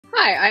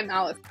Hi, I'm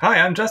Allison. Hi,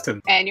 I'm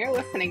Justin. And you're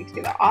listening to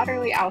the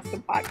Otterly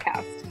Owlsome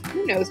podcast.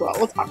 Who knows what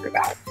we'll talk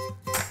about?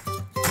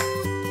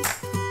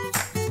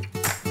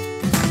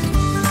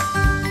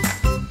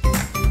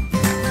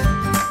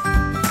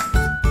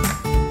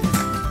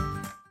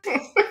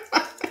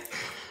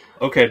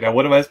 Okay, now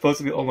what am I supposed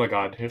to do? Oh my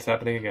god, it's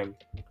happening again.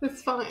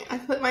 It's fine. I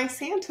put my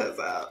Santas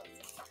up.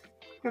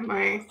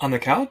 On the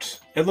couch?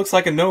 It looks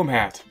like a gnome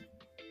hat.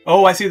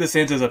 Oh, I see the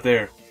Santas up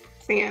there.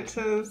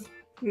 Santas,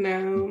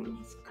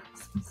 gnomes.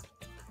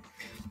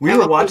 We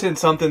were watching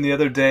something the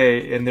other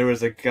day, and there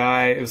was a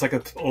guy, it was like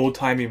an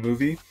old-timey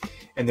movie,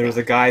 and there was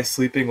a guy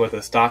sleeping with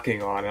a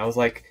stocking on. And I was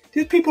like,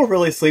 did people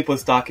really sleep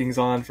with stockings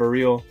on for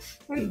real?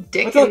 What's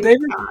up,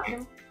 David?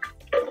 Time.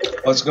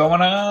 What's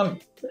going on?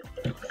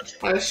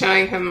 I was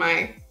showing him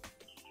my...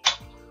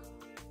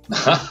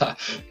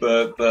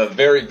 the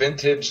very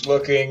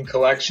vintage-looking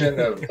collection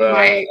of...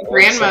 my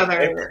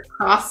grandmother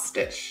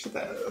cross-stitched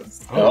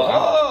those.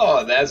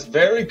 Oh, that's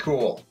very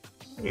cool.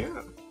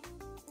 Yeah.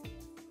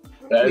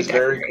 That is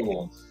very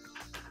cool.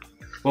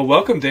 Well,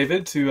 welcome,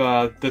 David, to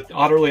the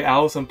Otterly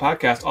Owlsome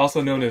podcast,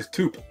 also known as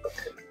Toop.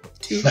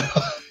 Toop.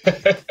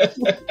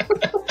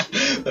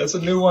 That's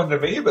a new one to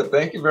me, but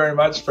thank you very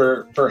much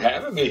for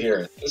having me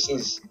here. This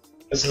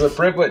is a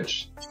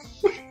privilege.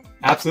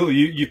 Absolutely.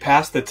 You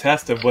passed the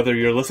test of whether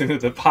you're listening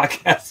to the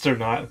podcast or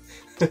not.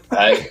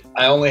 I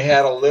only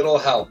had a little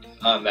help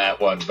on that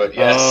one, but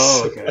yes.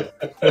 Oh, okay.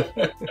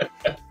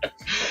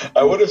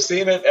 I would have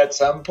seen it at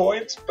some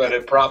point, but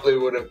it probably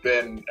would have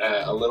been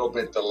a little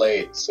bit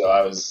delayed. So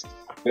I was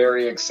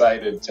very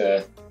excited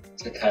to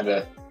kind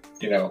of,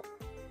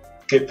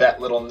 get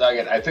that little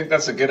nugget. I think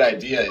that's a good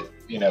idea,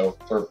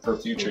 for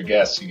future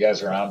guests. You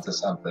guys are onto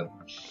something.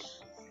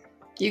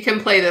 You can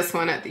play this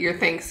one at your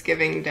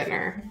Thanksgiving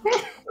dinner.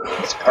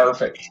 It's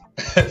perfect.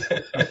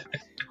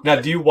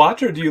 Now, do you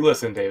watch or do you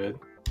listen, David?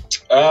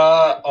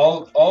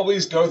 I'll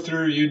always go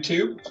through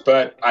YouTube,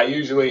 but I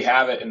usually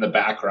have it in the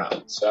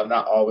background, so I'm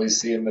not always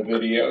seeing the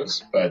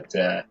videos. But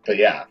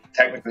yeah,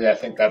 technically, I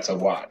think that's a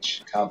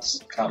watch.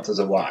 Counts as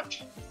a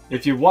watch.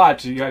 If you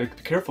watch, you gotta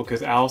be careful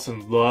because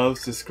Allison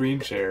loves to screen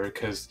share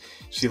because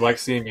she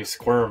likes seeing me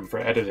squirm for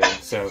editing.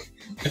 So.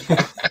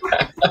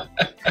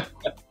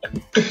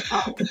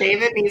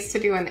 David needs to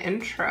do an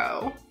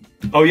intro.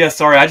 Oh yeah,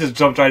 sorry, I just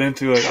jumped right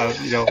into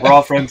it. We're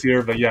all friends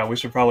here, but yeah, we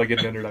should probably get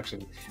an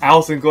introduction.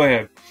 Allison, go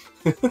ahead.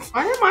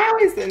 Why am I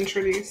always the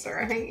introducer?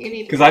 I think you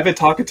need to. Because I've been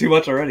talking too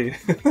much already.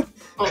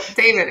 Well,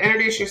 David,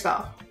 introduce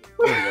yourself.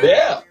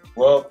 Yeah.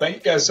 Well, thank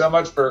you guys so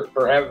much for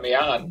having me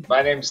on.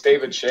 My name's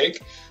David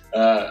Shake.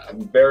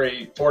 I'm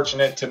very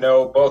fortunate to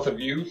know both of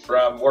you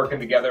from working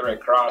together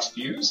at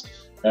Crossviews.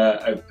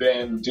 I've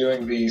been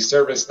doing the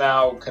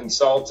ServiceNow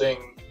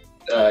consulting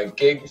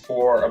gig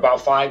for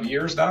about 5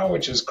 years now,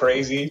 which is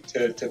crazy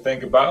to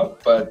think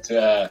about, but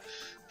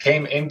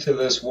came into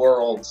this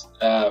world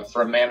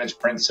from managed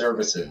print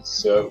services.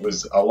 So it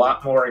was a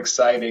lot more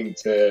exciting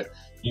to,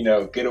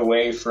 get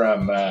away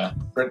from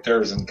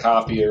printers and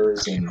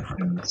copiers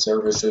and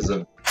services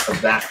of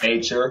that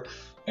nature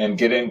and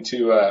get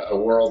into a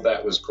world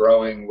that was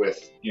growing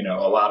with, a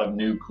lot of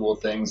new cool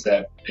things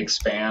that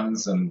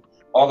expands and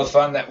all the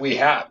fun that we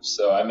have.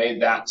 So I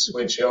made that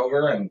switch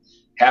over and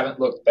haven't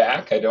looked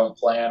back. I don't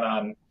plan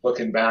on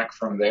looking back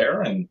from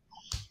there. And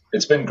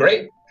it's been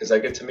great because I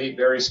get to meet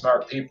very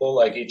smart people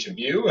like each of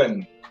you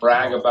and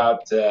brag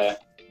about,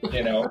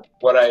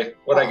 what I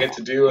get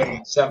to do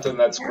and something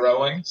that's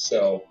growing.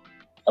 So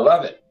I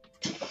love it.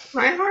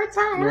 My heart's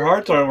aren't working. Your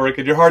hearts aren't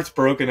working. Your heart's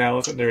broken,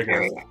 Allison. There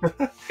you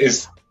go.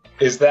 Is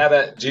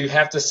that do you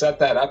have to set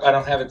that up? I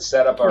don't have it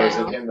set up, or is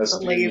it in the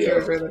studio?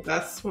 Lasers are the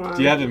best one.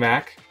 Do you have a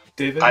Mac,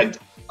 David?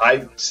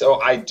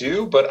 I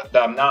do, but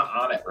I'm not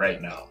on it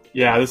right now.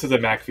 Yeah, this is a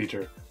Mac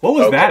feature. What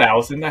was that,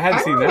 Allison? I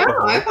hadn't seen that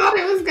before. I thought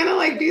it was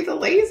gonna do the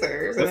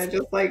lasers, and it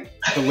just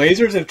the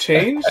lasers have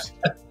changed.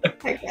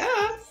 I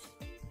guess.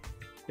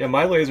 Yeah,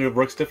 my laser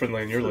works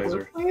differently than your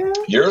laser. Yeah.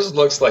 Yours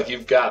looks like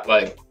you've got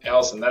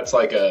Allison. That's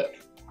like a.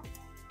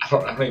 I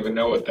don't even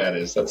know what that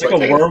is. That's like a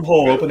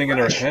wormhole opening in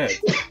her head.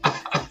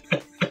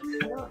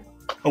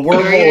 A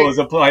wormhole is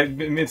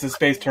it's a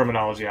space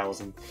terminology,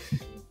 Allison.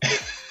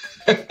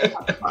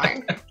 That's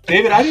fine.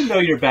 David, I didn't know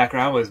your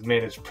background was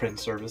managed print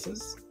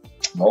services.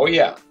 Oh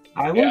yeah.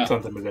 I learned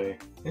something today.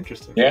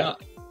 Interesting. Yeah.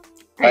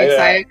 Are you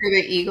excited for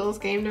the Eagles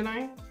game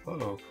tonight?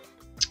 Uh-oh.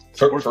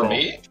 For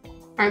me?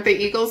 Aren't the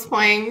Eagles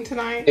playing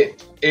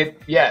tonight?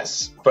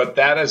 Yes, but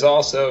that is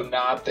also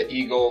not the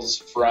Eagles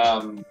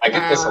from. I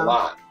get this a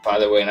lot, by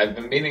the way, and I've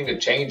been meaning to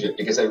change it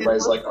because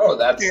everybody's like, "Oh,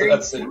 that's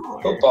the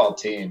football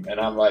team," and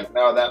I'm like,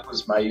 "No, that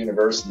was my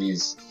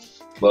university's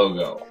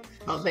logo."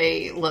 Well,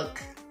 they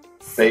look.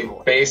 They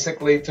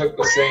basically took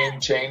the same,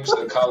 changed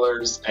the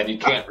colors, and you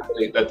can't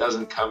really. That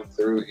doesn't come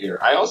through here.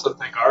 I also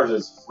think ours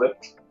is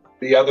flipped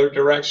the other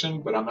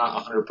direction, but I'm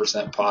not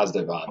 100%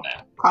 positive on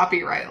that.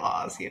 Copyright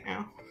laws,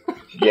 Yeah,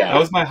 that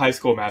was my high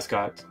school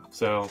mascot,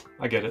 so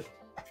I get it.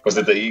 Was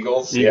it the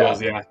Eagles?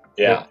 Eagles, yeah.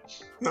 Yeah.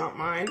 Not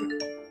mine.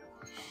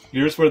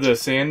 Yours were the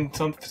sand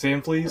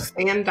fleas?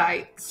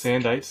 Sandites.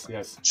 Sandites,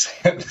 yes.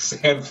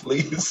 Sand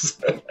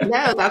fleas.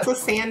 No, that's a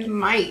sand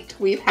mite.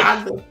 We've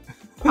had the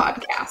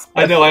podcast.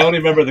 I know, I only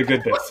remember the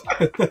good bits.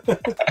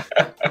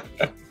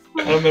 I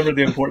don't remember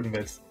the important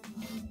bits.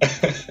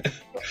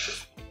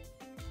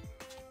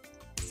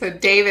 So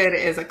David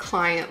is a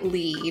client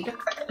lead.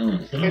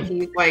 Mm-hmm. And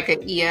he's like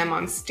an EM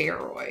on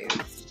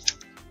steroids.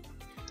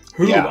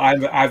 Who Yeah.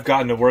 I've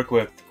gotten to work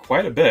with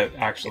quite a bit,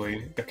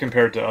 actually,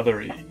 compared to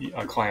other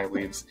client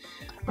leads.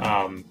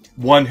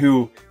 One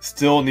who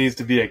still needs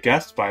to be a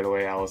guest, by the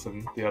way,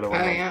 Allison. The other Oh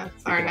one. yeah,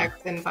 it's our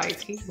next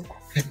invitee.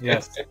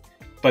 Yes.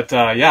 But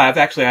yeah, I've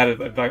actually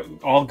had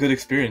all good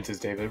experiences,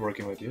 David,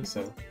 working with you.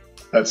 So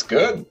That's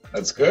good.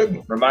 That's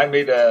good. Remind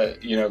me to,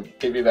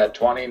 give you that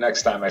 20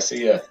 next time I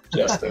see you,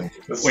 Justin.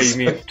 wait,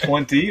 you mean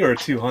 20 or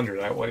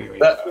 200? What do you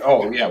mean?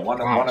 Yeah, one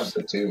of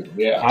the two.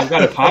 Yeah. I've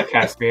got a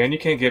podcast, man. You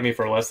can't get me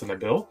for less than a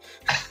bill.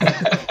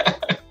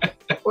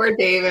 Where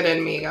David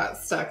and me got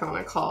stuck on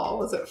a call.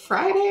 Was it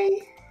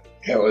Friday?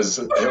 It was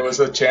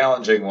a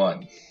challenging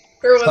one.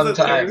 Or was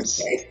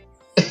Sometimes. it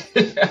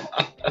Thursday?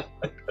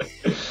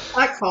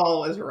 That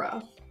call was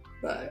rough,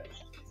 but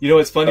You know,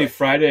 it's funny.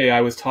 Friday,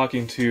 I was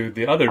talking to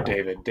the other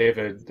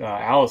David,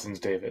 Allison's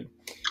David.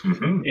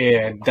 Mm-hmm.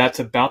 And that's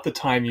about the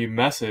time you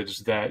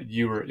messaged that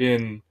you were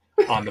in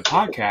on the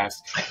podcast.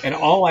 And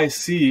all I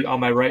see on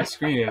my right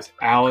screen is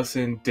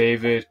Allison,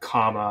 David,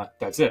 comma,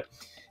 that's it.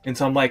 And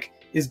so I'm like,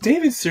 is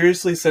David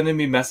seriously sending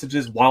me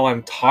messages while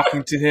I'm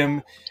talking to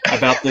him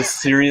about this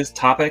serious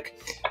topic?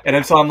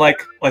 And so I'm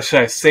like, should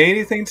I say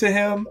anything to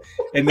him?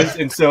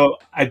 And so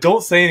I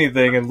don't say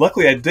anything. And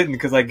luckily I didn't,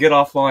 because I get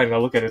offline and I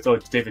look at it. Oh,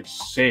 it's David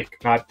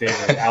Shake, not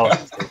David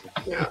Allison's David.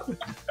 yeah.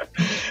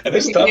 And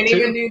it's You tough can't too.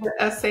 even do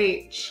the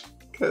SH.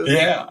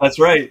 Yeah. That's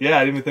right. Yeah,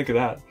 I didn't even think of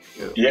that.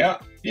 Yeah.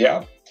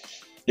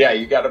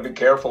 You got to be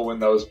careful when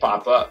those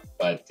pop up.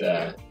 But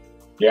I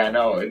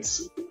know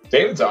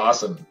David's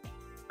awesome.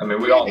 I mean,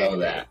 we all know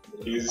that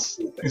he's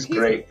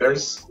great.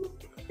 There's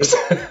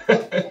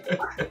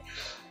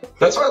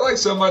that's what I like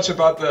so much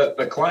about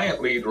the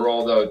client lead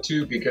role, though,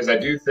 too, because I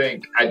do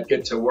think I'd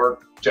get to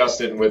work,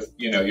 Justin, with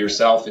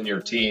yourself and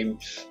your team,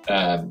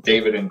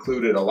 David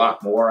included, a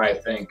lot more, I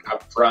think,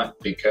 up front,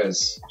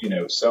 because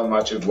so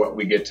much of what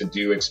we get to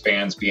do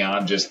expands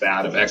beyond just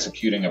that of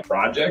executing a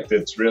project.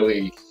 It's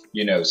really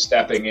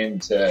stepping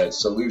into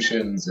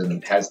solutions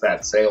and has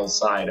that sales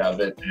side of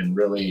it. And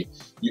really,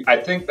 I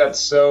think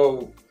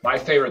my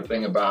favorite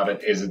thing about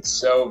it is it's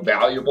so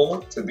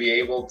valuable to be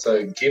able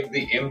to give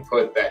the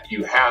input that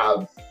you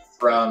have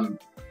from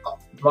a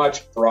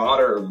much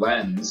broader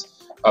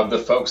lens of the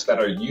folks that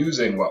are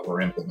using what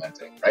we're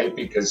implementing, right?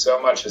 Because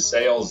so much of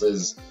sales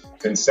is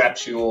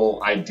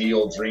conceptual,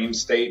 ideal, dream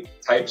state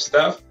type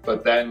stuff.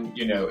 But then,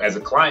 as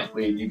a client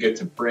lead, you get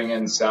to bring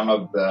in some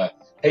of the,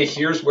 hey,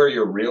 here's where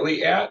you're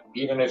really at,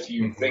 even if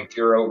you think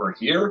you're over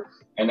here.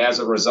 And as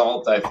a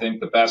result, I think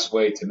the best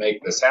way to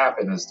make this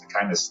happen is to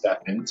kind of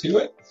step into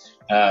it.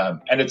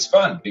 And it's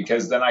fun,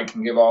 because then I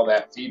can give all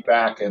that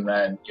feedback, and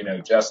then,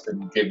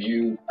 Justin, give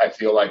you, I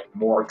feel like,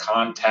 more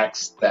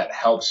context that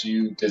helps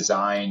you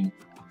design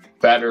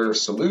better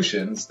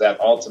solutions that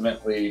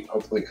ultimately,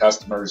 hopefully,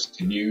 customers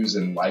can use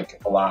and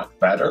like a lot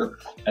better,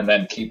 and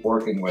then keep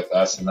working with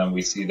us. And then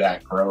we see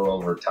that grow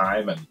over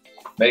time and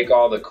make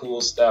all the cool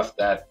stuff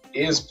that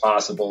is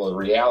possible a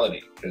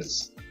reality.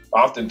 Because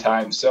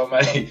oftentimes so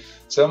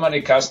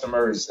many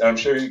customers, and I'm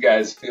sure you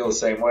guys feel the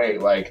same way,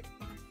 like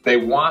they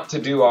want to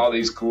do all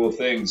these cool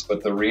things,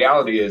 but the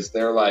reality is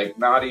they're like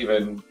not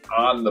even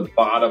on the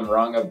bottom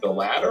rung of the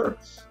ladder.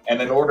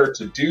 And in order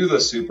to do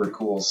the super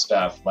cool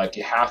stuff, like,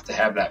 you have to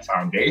have that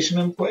foundation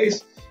in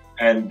place.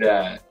 And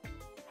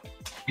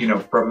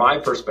from my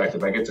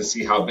perspective, I get to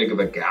see how big of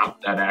a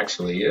gap that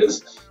actually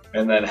is,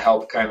 and then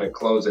help kind of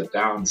close it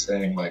down,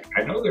 saying, like,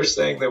 I know they're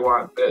saying they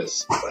want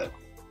this, but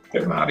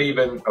they're not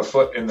even a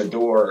foot in the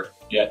door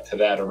yet to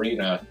that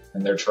arena,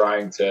 and they're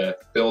trying to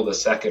build a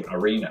second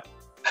arena.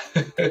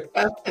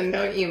 And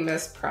don't you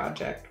miss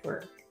project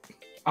work?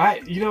 I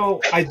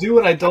do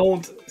and I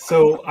don't.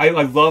 So I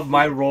love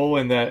my role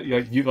in that,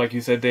 like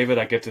you said, David,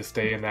 I get to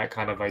stay in that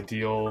kind of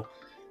ideal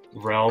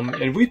realm,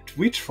 and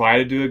we try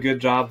to do a good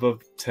job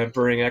of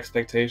tempering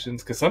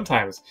expectations, because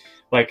sometimes,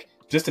 like,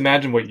 just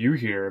imagine what you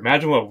hear,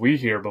 imagine what we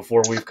hear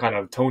before we've kind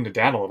of toned it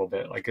down a little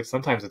bit. Like,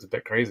 sometimes it's a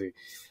bit crazy.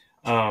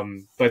 Yeah,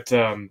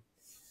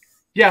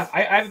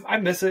 I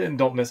miss it and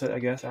don't miss it, I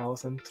guess,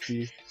 Allison, to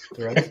be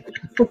direct.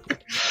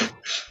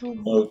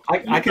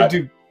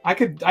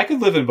 I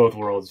could live in both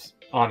worlds,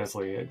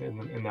 honestly,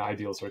 in the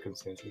ideal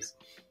circumstances.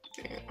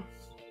 Yeah.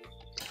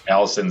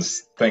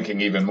 Allison's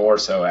thinking even more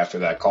so after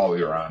that call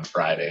we were on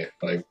Friday.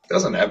 Like,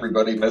 doesn't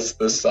everybody miss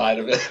this side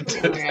of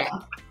it? Yeah.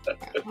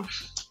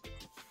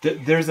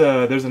 There's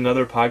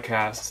another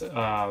podcast,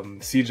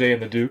 CJ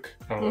and the Duke.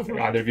 I don't know if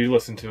either of you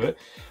listen to it.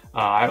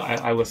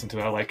 I listened to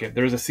it. I like it.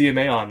 There was a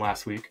CMA on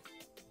last week.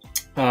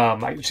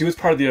 She was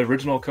part of the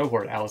original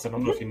cohort, Allison. I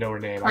don't know if you know her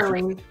name.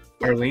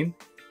 Arlene?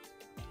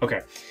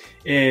 Okay.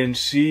 And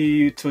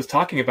she was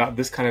talking about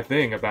this kind of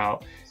thing,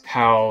 about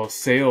how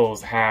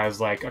sales has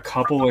like a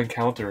couple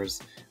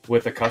encounters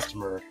with a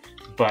customer,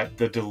 but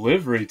the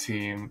delivery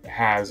team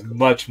has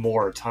much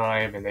more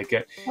time, and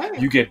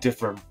you get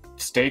different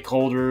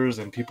stakeholders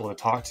and people to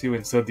talk to,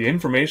 and so the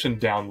information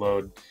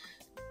download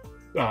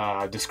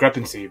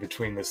discrepancy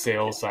between the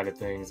sales side of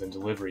things and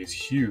delivery is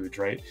huge,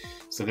 right?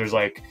 So there's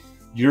like,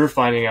 you're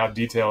finding out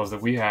details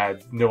that we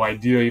had no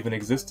idea even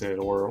existed,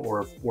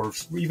 or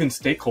even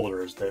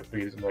stakeholders that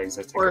we didn't know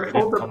existed. Or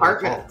whole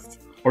departments.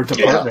 Or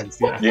departments,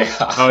 yeah.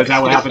 Oh, is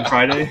that what happened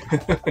Friday?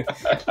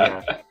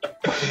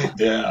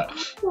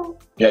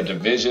 Yeah,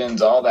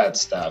 divisions, all that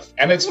stuff.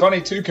 And it's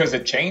funny, too, because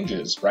it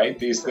changes, right?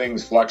 These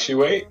things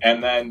fluctuate,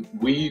 and then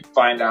we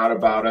find out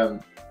about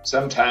them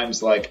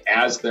sometimes, like,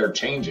 as they're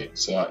changing.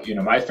 So,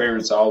 my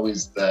favorite's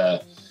always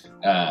the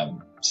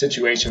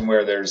situation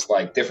where there's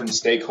like different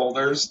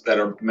stakeholders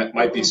that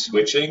might be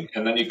switching,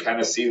 and then you kind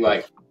of see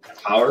like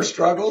power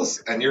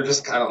struggles, and you're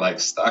just kind of like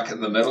stuck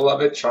in the middle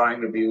of it, trying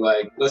to be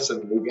like,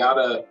 listen, we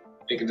gotta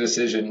make a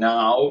decision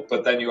now,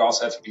 but then you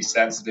also have to be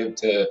sensitive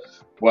to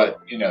what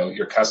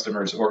your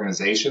customer's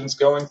organization's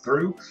going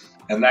through,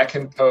 and that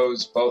can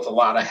pose both a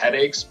lot of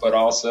headaches, but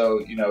also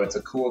it's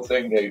a cool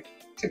thing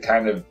to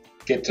kind of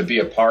get to be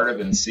a part of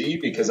and see,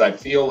 because I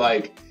feel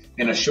like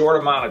in a short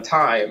amount of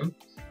time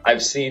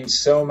I've seen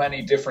so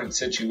many different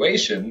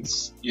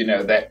situations,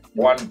 that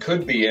one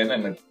could be in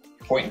a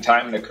point in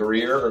time in a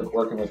career, or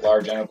working with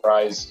large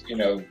enterprise,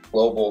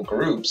 global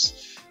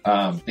groups,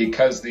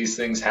 because these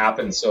things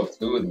happen so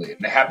fluidly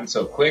and they happen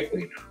so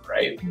quickly now,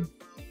 right? And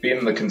being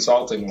in the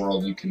consulting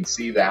world, you can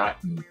see that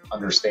and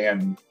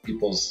understand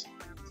people's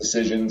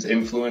decisions,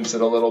 influence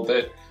it a little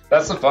bit.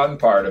 That's the fun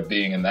part of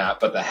being in that.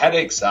 But the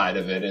headache side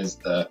of it is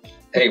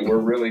hey, we're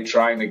really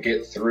trying to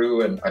get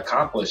through and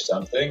accomplish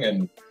something,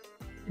 and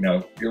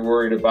you're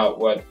worried about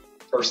what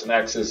person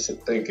X is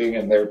thinking,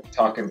 and they're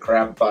talking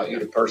crap about you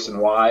to person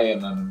Y,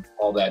 and then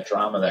all that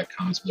drama that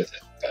comes with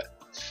it.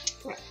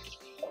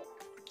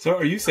 So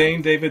are you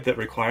saying, David, that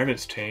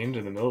requirements change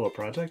in the middle of a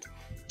project?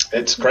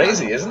 It's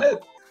crazy, isn't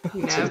it?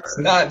 Never. It's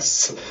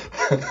nuts.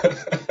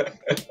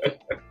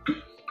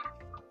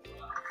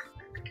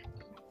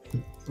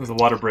 It was a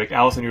water break.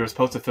 Allison, you were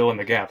supposed to fill in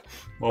the gap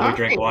while we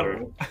drank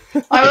water.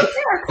 I would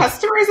say our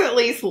customers at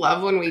least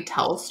love when we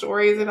tell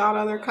stories about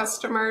other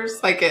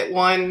customers. Like, it,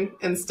 one,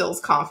 instills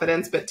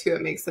confidence, but two,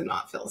 it makes them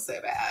not feel so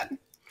bad.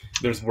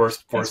 There's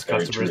worse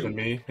customers than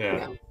me.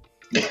 Yeah.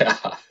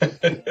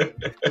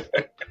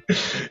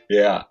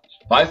 Yeah.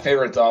 My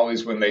favorite's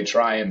always when they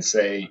try and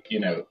say,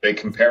 they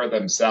compare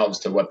themselves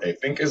to what they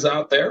think is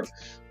out there,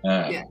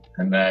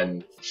 and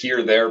then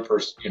hear their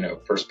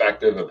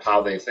perspective of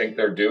how they think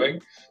they're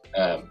doing.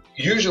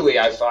 Usually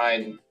I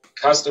find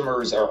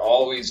customers are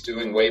always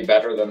doing way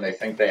better than they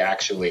think they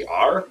actually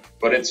are,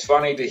 but it's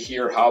funny to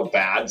hear how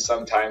bad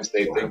sometimes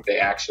they think they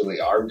actually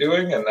are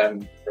doing, and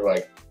then you're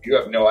like, you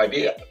have no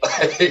idea.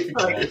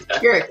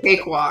 You're a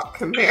cakewalk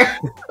compared.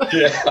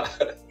 Yeah.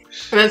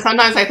 And then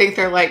sometimes I think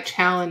they're like,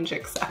 challenge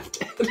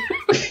accepted.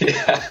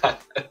 Yeah.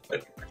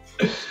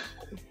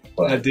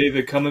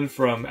 David, coming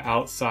from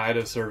outside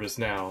of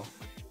ServiceNow,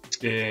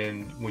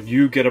 when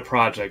you get a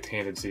project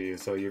handed to you,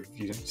 so you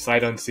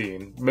sight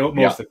unseen,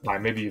 most of the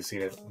time, maybe you've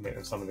seen it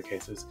in some of the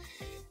cases,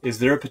 is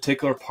there a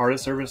particular part of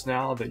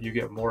ServiceNow that you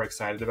get more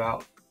excited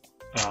about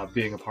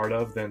being a part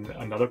of than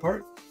another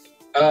part?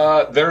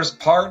 There's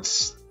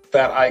parts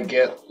that I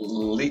get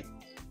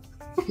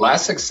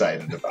less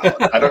excited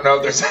about. I don't know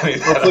if there's any.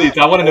 Please,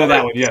 I want to know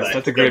that one. Yes,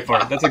 that's a great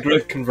part. That's a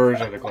great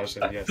conversion of the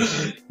question.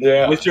 Yes.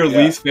 Yeah. What's your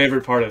least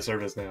favorite part of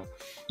ServiceNow?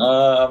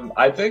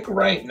 I think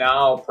right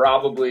now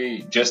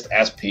probably just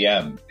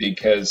SPM,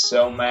 because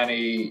so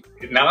many,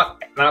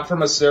 not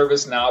from a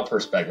ServiceNow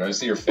perspective. I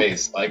see your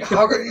face. Like,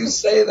 how could you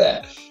say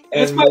that?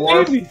 And that's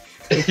my baby.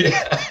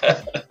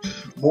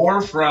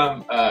 More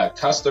from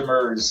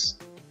customers'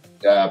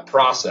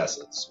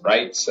 processes,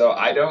 right? So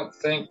I don't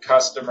think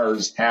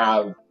customers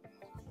have,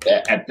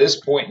 at this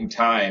point in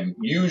time,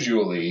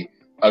 usually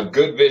a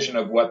good vision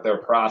of what their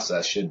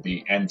process should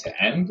be end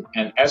to end.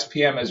 And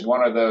SPM is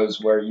one of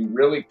those where you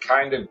really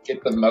kind of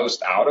get the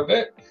most out of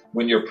it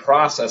when your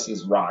process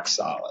is rock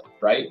solid,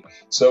 right?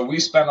 So we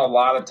spend a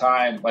lot of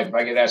time, like if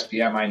I get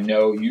SPM, I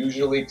know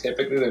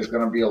typically there's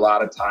going to be a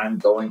lot of time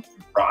going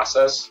through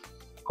process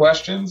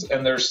questions.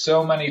 And there's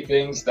so many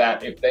things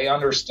that if they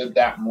understood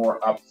that more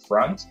up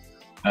front,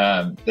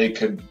 they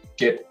could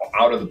get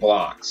out of the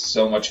blocks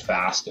so much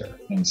faster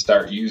and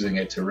start using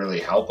it to really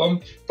help them.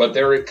 But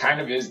there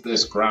kind of is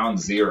this ground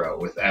zero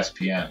with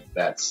SPM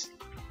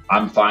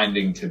I'm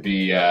finding to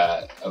be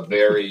a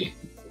very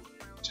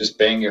just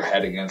bang your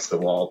head against the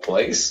wall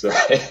place,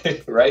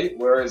 right?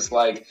 Whereas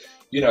like,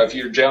 if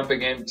you're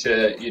jumping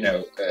into,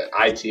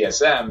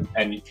 ITSM,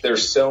 and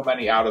there's so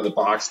many out of the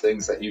box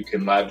things that you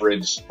can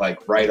leverage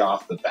like right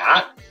off the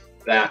bat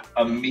that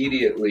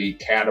immediately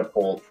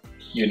catapult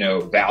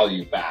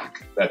value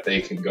back that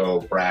they can go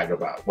brag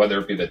about, whether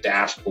it be the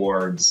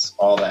dashboards,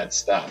 all that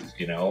stuff,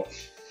 Yeah.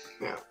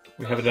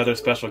 We have another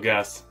special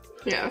guest.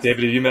 Yeah.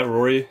 David, have you met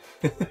Rory?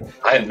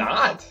 I have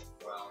not.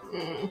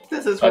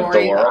 This is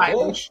Rory, Adorable. the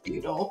Irish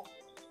Doodle.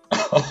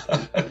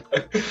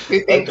 We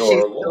think she's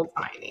Adorable. still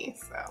tiny,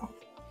 so.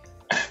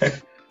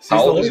 She's How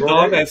the old only is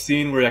dog Rory? I've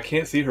seen where I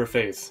can't see her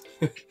face.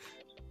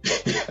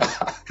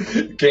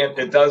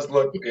 It does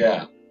look,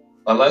 yeah.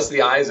 Unless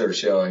the eyes are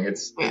showing,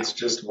 it's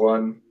just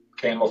one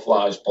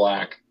camouflage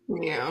black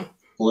Yeah.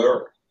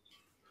 blur.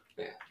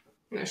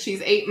 No,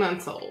 she's 8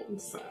 months old,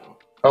 so.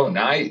 Oh,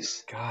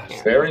 nice.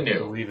 Gosh, Very I can't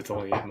new. believe it's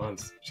only 8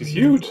 months. She's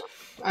huge.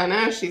 I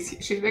know, she's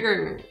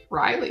bigger than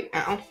Riley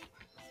now.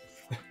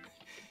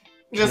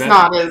 Just Imagine-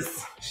 not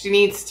as. She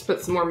needs to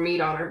put some more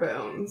meat on her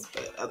bones,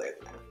 but other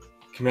than that.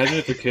 Can you imagine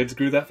if the kids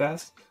grew that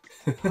fast?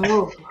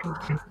 Oh,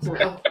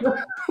 no.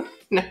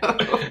 No.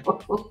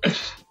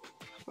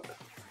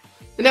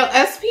 No,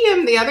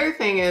 SPM, the other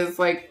thing is,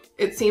 like,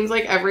 it seems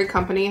like every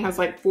company has,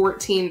 like,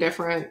 14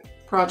 different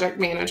project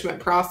management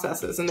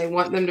processes, and they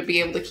want them to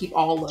be able to keep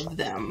all of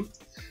them.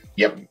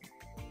 Yep.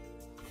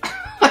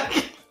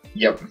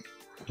 Yep.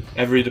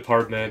 Every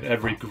department,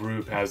 every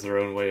group has their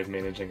own way of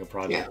managing a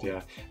project.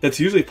 Yeah. That's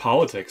usually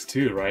politics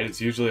too, right? It's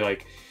usually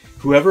like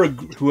whoever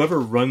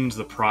runs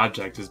the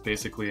project is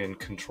basically in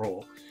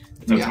control.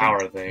 It's a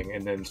power thing,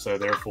 and then so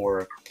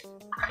therefore,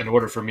 in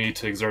order for me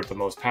to exert the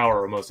most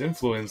power or most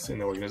influence in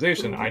the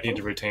organization, I need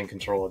to retain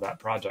control of that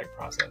project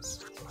process.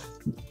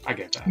 So, I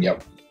get that.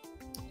 Yep.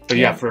 But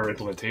yeah, for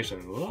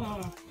implementation,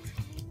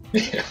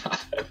 Yeah.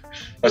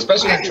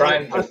 Especially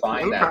trying to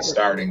find that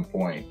starting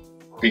point,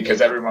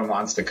 because everyone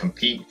wants to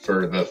compete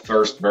for the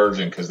first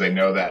version because they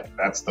know that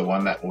that's the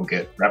one that will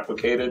get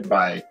replicated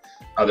by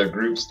other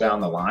groups down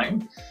the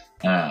line.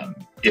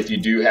 If you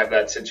do have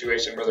that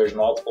situation where there's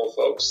multiple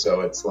folks,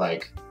 so it's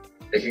like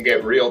it can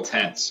get real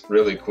tense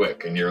really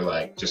quick, and you're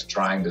like just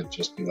trying to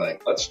just be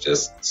like, let's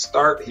just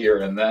start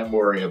here and then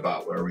worry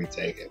about where we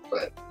take it.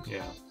 But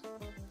yeah.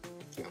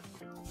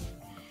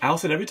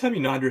 Allison, every time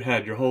you nod your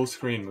head, your whole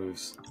screen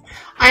moves.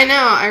 I know.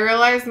 I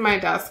realized my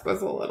desk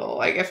was a little,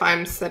 like, if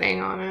I'm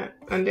sitting on it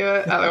and do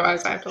it,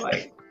 otherwise I have to,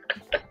 like...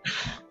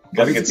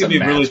 gotta This get is some going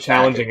to be really match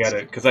challenging packets. at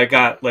it, because I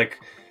got, like,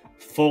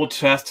 full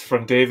chest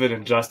from David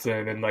and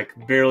Justin, and, like,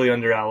 barely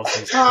under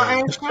Allison's Well, screen.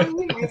 I'm trying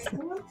to get my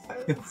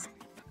sunglasses.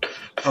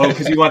 Oh,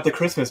 because you want the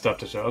Christmas stuff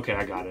to show. Okay,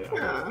 I got it.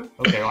 Yeah.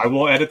 Okay, I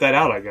will edit that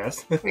out, I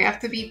guess. We have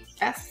to be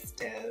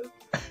festive.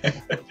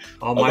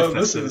 All my Although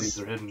this festivities is-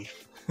 are hidden.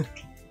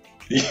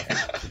 Yeah.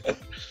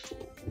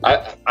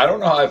 I don't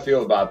know how I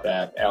feel about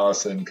that,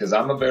 Allison, because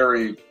I'm a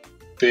very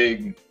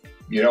big,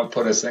 you don't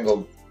put a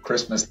single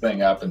Christmas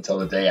thing up until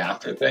the day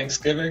after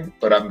Thanksgiving,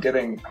 but I'm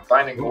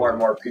finding more and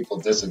more people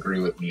disagree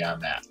with me on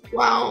that.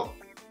 Well,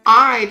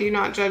 I do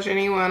not judge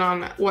anyone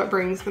on what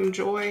brings them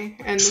joy,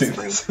 and this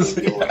brings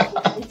me joy.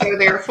 So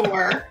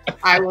therefore,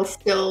 I will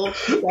still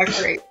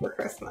decorate for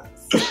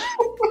Christmas.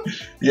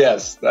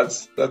 Yes,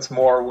 that's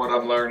more what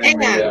I'm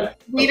learning. And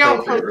we don't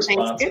appropriate host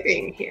response.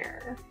 Thanksgiving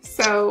here.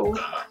 So,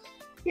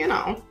 you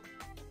know,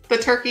 the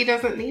turkey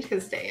doesn't need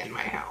his day in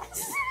my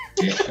house.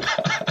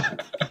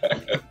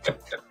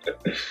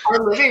 Our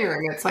living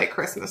room, it's like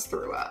Christmas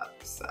threw up.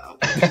 So,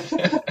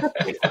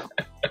 you know.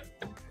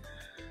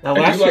 Now, I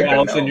do last year, like that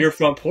Allison, now. your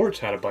front porch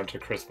had a bunch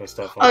of Christmas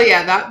stuff on Oh it.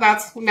 yeah,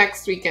 that's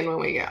next weekend when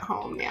we get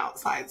home. The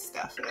outside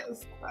stuff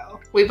is. So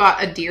we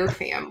bought a deer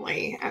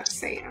family at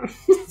Sam's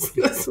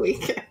this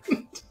weekend.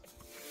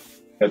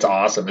 That's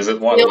awesome. Is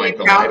it one Really like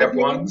the proud light of up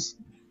me. ones?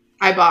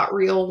 I bought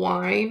real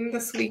wine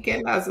this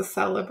weekend as a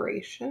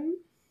celebration.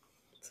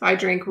 So I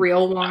drank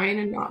real wine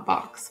and not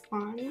box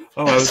wine.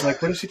 Oh, I was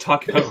like, what is she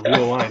talking about?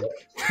 Real wine.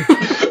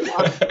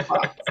 Not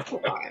box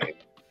wine.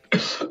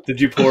 Did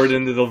you pour it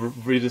into the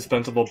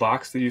redispensable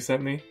box that you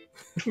sent me?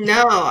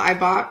 No, I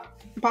bought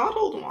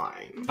bottled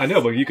wine. I know,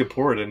 but you could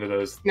pour it into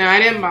those. No, I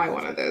didn't buy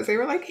one of those. They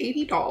were like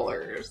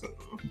 $80.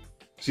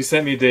 She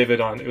sent me, David,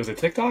 on, it was a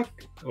TikTok?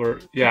 Or,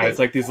 yeah, it's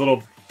like these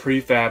little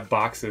prefab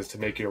boxes to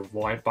make your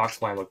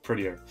box wine look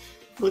prettier.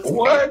 Looks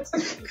What?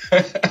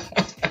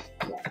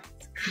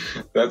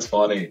 That's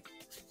funny.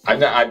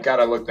 I've got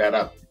to look that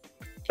up.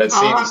 That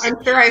seems.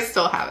 I'm sure I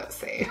still have it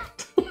saved.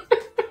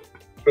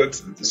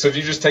 So do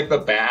you just take the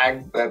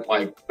bag that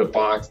like the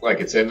box like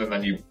it's in, and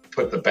then you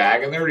put the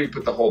bag in there, or do you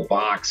put the whole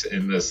box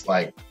in this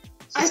like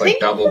I it's think like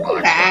double there's a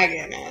box? bag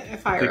in it,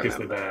 if I think it's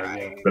the remember bag,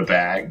 right. The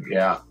bag,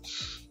 yeah.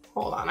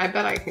 Hold on, I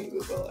bet I can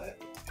Google it.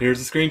 Here's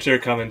the screen share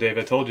coming,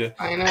 David. Told you.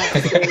 I know.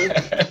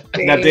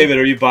 Now, David,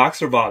 are you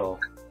box or bottle?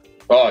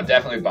 Oh,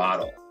 definitely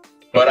bottle.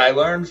 But I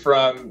learned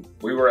from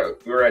we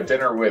were at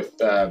dinner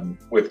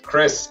with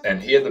Chris,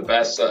 and he had the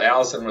best. So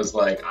Allison was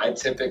like, I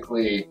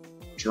typically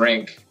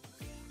drink,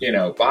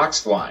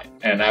 boxed wine,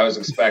 and I was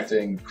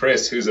expecting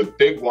Chris, who's a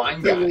big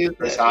wine guy,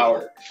 Chris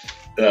Howard,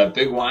 the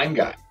big wine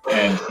guy,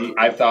 and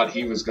I thought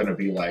he was going to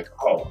be like,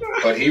 oh,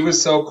 but he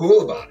was so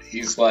cool about it.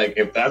 He's like,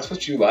 if that's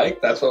what you like,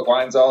 that's what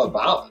wine's all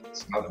about.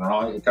 There's nothing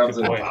wrong. It comes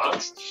in a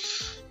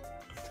box.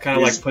 It's kind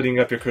of like putting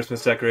up your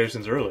Christmas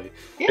decorations early.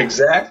 Yeah.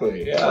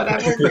 Exactly. Yeah.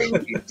 Whatever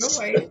brings you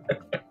joy.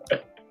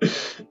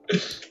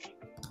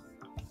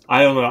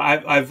 I don't know.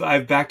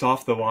 I've backed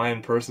off the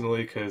wine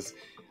personally because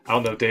I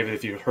don't know, David,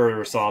 if you heard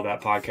or saw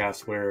that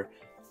podcast where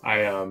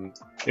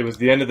it was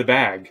the end of the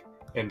bag,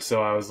 And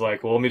so I was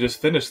like, well, let me just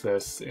finish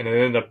this. And it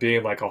ended up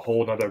being like a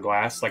whole nother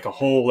glass, like a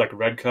whole like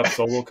red cup,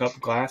 solo cup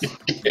glass.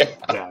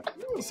 Yeah.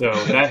 So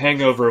that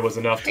hangover was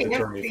enough to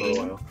deter me for a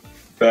while.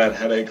 That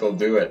headache will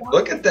do it.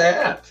 Look at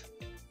that.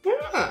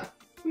 Yeah.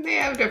 They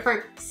have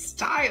different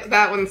style.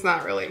 That one's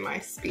not really my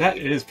speed. That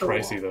is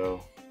pricey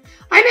though.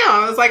 I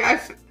know. I was like,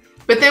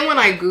 but then when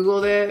I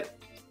Googled it,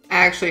 I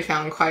actually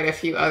found quite a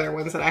few other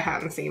ones that I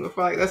hadn't seen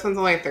before. Like this one's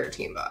only $13.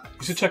 You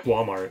should check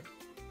Walmart.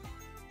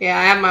 Yeah,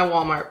 I have my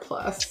Walmart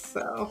Plus,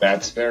 so.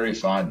 That's very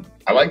fun.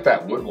 I like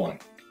that wood one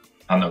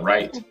on the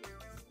right.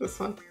 This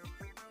one.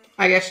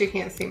 I guess you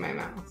can't see my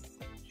mouse.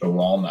 The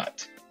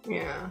walnut.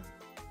 Yeah.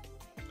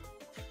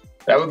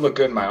 That would look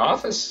good in my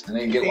office. And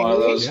then get one of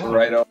those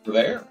right over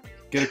there.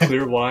 Get a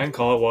clear wine,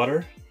 call it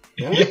water.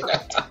 Yeah.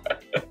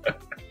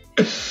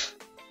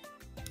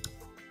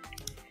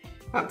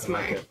 That's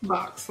my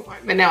box wine.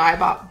 But now I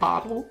bought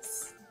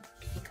bottles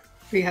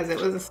because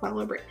it was a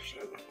celebration.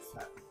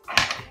 So.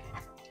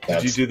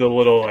 Did you do the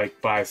little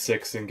like buy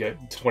 6 and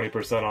get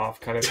 20% off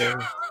kind of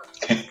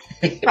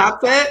thing?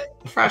 That's it.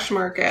 Fresh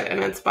Market,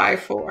 and it's buy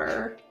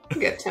 4,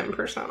 get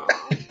 10% off.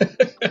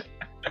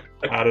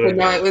 But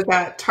no, it was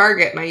at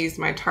Target, and I used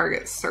my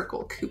Target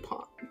Circle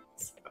coupon.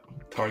 So.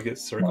 Target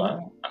Circle?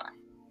 Wow.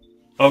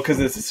 Oh, because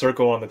it's a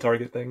circle on the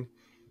Target thing?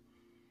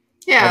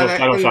 Yeah.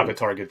 I don't shop at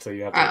Target, so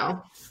you have to...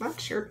 Oh,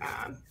 that's your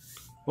bad.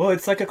 Well,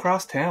 it's like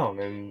across town,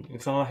 and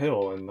it's on a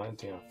hill, and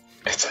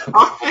It's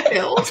on a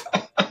hill?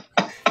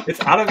 It's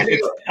out of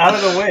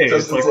the way.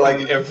 This is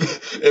like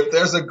if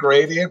there's a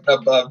gradient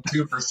above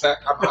 2%,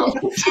 I'm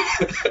out.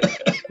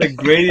 The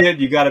gradient,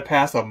 you got to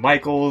pass a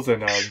Michael's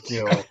and I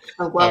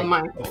love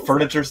Michael's. A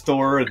furniture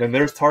store, and then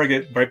there's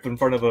Target right in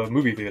front of a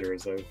movie theater.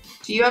 So.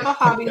 Do you have a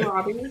Hobby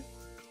Lobby?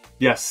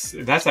 Yes,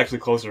 that's actually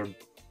closer.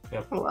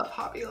 Yep. I love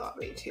Hobby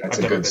Lobby too. That's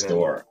a good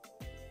store.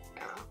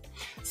 Yeah.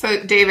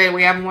 So, David,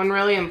 we have one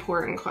really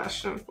important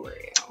question for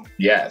you.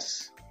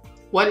 Yes.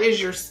 What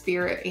is your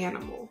spirit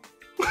animal?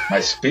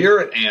 My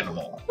spirit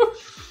animal.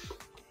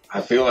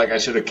 I feel like I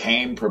should have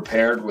came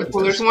prepared with.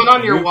 Well, there's one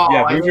on your wall.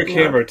 Yeah, move your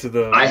camera to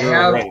the.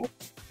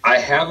 I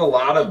have a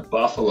lot of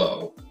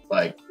buffalo.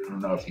 Like, I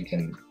don't know if you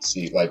can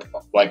see, like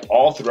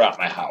all throughout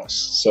my house.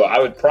 So I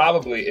would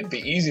probably, it'd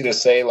be easy to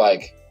say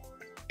like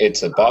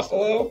it's a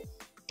buffalo,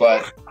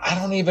 but I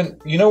don't even.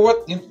 You know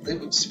what?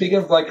 Speaking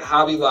of like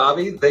Hobby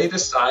Lobby, they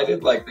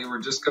decided like they were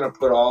just gonna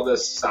put all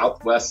this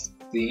Southwest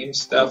theme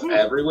stuff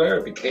everywhere.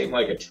 It became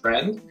like a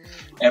trend,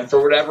 and for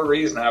whatever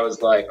reason I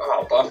was like,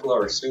 oh, buffalo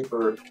are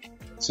super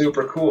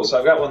cool. So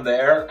I've got one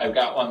there, I've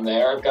got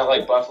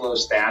like buffalo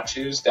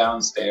statues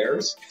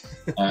downstairs.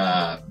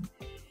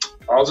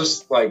 I'll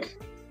just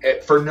like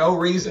for no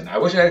reason. I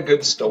wish I had a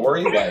good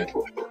story.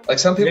 Like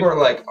some people are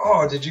like,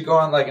 oh, did you go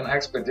on like an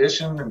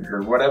expedition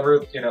or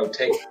whatever,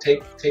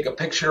 take a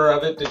picture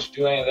of it, did you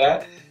do any of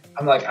that?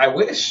 I'm like, I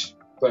wish,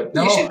 but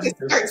no. You should just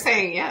start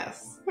saying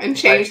yes. And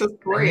change the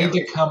story. I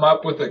need to come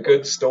up with a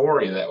good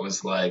story that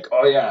was like,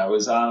 oh yeah, I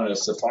was on a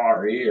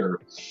safari or,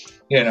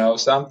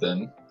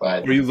 something.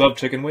 But do you love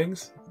chicken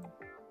wings?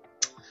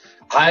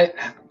 I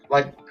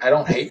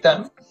don't hate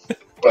them,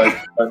 but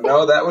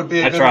no, that would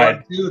be a good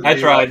one too. I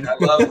tried. I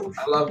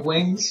love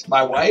wings.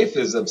 My wife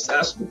is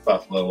obsessed with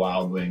Buffalo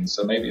Wild Wings,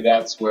 so maybe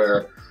that's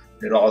where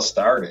it all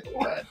started.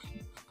 But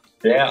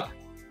yeah,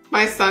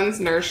 my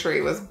son's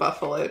nursery was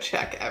buffalo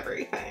check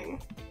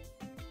everything.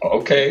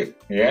 Okay,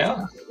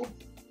 yeah.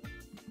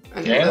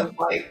 And it was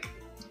like,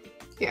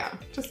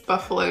 just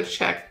buffalo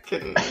check.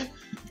 And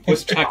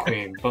what's check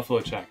mean? Buffalo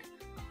check.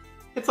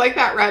 It's like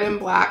that red and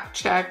black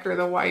check or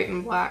the white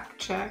and black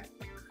check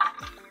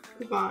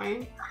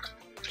design.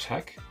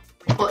 Check?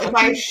 Well, if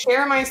I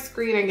share my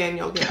screen again,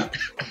 you'll get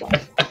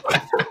it.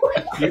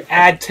 You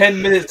add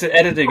 10 minutes to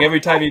editing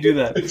every time you do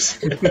that.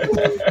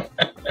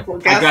 Well,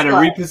 I gotta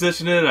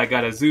reposition it, I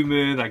gotta zoom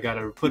in, I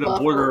gotta put a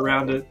border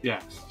around it.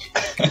 Yeah.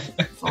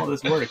 It's all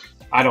this work.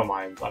 I don't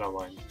mind.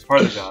 It's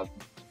part of the job.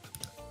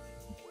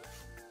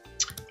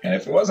 And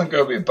if it wasn't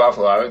going to be a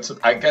buffalo,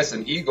 I guess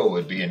an eagle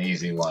would be an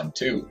easy one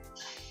too.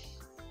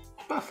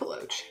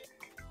 Buffalo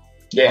check.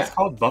 Yeah, it's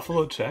called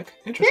buffalo check.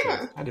 Interesting.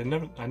 Yeah.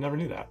 I never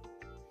knew that.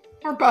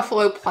 Or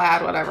buffalo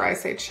plaid, whatever. I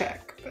say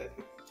check, but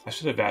I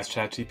should have asked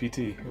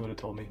ChatGPT. It would have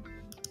told me.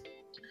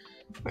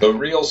 The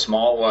real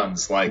small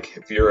ones, like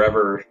if you're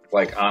ever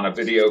like on a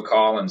video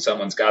call and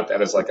someone's got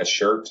that as like a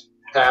shirt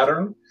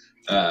pattern.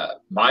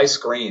 My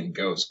screen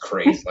goes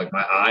crazy. Like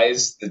my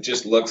eyes, it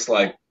just looks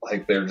like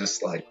they're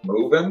just like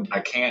moving.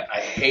 I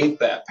hate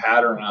that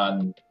pattern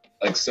on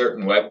like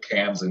certain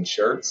webcams and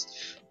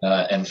shirts.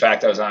 In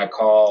fact, I was on a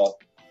call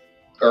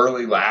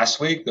early last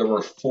week. There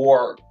were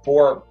four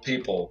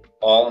people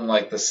all in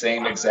like the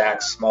same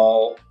exact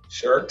small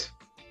shirt,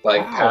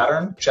 like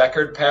pattern,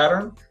 checkered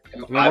pattern.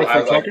 And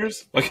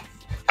checkers?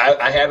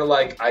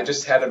 I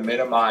just had to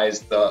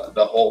minimize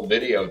the whole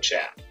video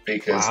chat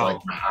because like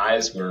my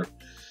eyes were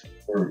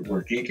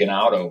geeking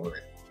out over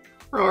it.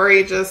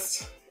 Rory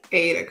just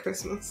ate a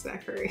Christmas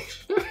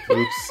decoration.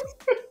 Oops.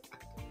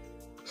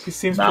 She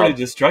seems pretty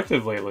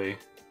destructive lately.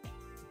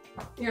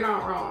 You're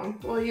not wrong.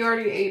 Well, you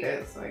already ate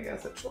it, so I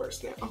guess it's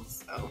yours now.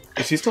 So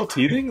Is she still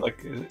teething?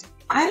 Like,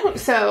 I don't.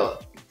 So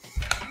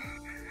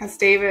has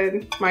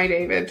my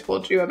David,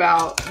 told you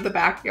about the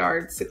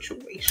backyard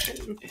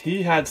situation?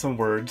 he had some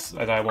words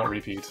that I won't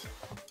repeat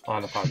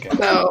on the podcast.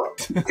 So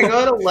I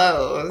go to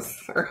Lowe's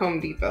or Home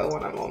Depot,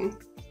 one of them.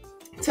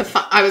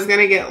 I was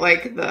gonna get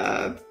like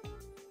the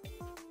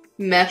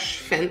mesh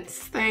fence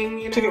thing,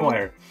 you know? Chicken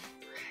wire.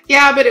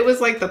 Yeah, but it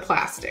was like the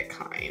plastic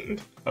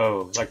kind.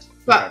 Oh, like.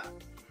 But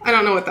Okay. I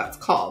don't know what that's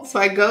called. So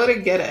I go to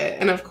get it,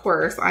 and of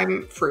course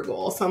I'm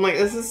frugal. So I'm like,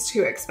 this is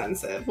too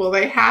expensive. Well,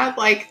 they had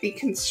like the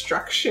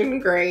construction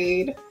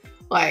grade,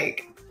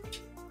 like,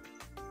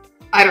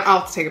 I'll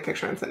have to take a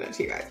picture and send it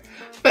to you guys.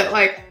 But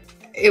like,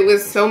 it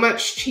was so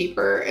much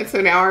cheaper. And so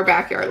now our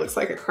backyard looks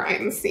like a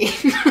crime scene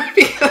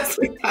because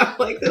we have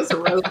like this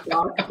roped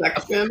off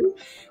section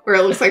where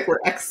it looks like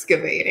we're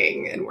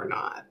excavating and we're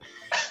not.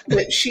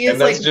 But she is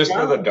And that's like, just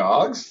for the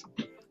dogs?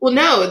 well,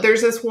 no,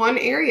 there's this one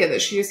area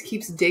that she just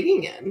keeps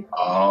digging in.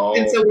 Oh.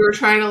 And so we were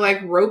trying to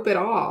like rope it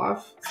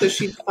off so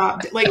she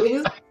stopped. Like,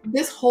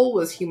 this hole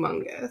was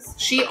humongous.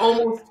 She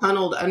almost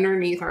tunneled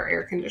underneath our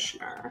air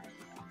conditioner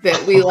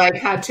that we like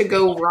had to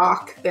go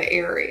rock the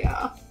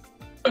area.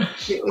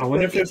 I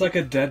wonder if there's like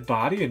a dead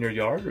body in your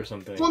yard or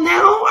something. Well,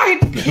 now I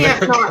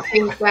can't not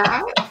think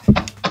that.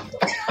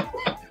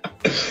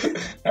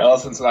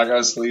 Allison's not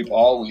going to sleep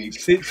all week.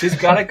 She's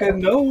got a good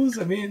nose.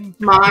 I mean,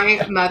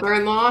 My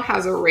mother-in-law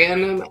has a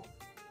random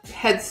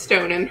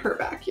headstone in her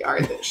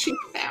backyard that she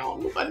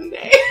found one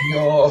day.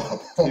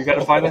 No. you got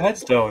to find the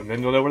headstone,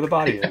 then you'll know where the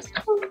body is.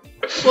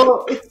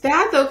 Well, it's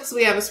bad though because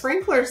we have a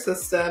sprinkler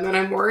system, and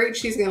I'm worried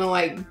she's gonna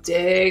like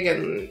dig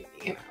and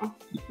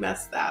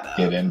mess that up.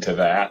 Get into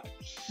that.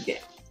 Yeah.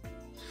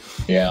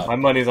 Yeah. My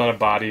money's on a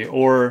body,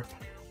 or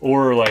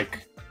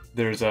like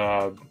there's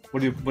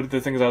what are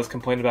the things I was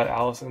complaining about,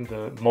 Allison?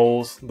 The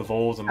voles, and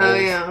moles. Oh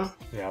yeah.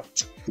 Yeah.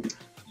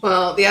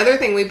 Well, the other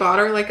thing, we bought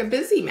her like a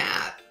busy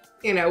mat,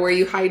 where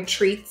you hide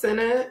treats in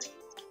it,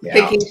 Yeah.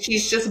 thinking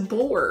she's just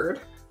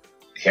bored.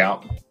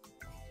 Yeah.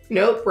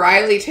 Nope,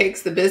 Riley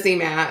takes the busy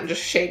mat and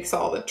just shakes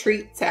all the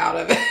treats out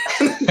of it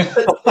and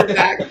puts it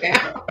back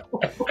down.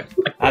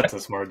 That's a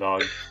smart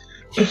dog.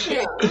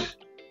 Yeah.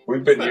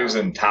 We've been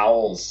using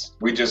towels.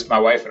 My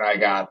wife and I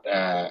got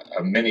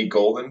a mini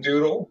golden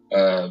doodle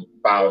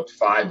about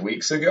 5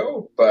 weeks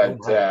ago, but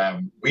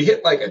we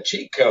hit like a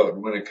cheat code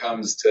when it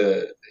comes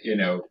to,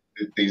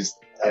 these,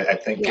 I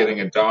think,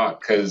 getting a dog,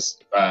 because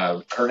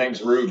her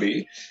name's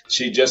Ruby.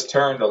 She just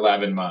turned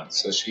 11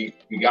 months. So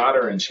we got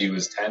her and she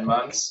was 10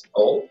 months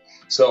old.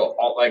 So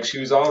like she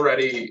was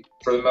already,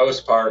 for the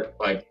most part,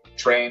 like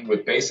trained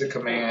with basic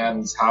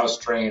commands, house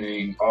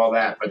training, all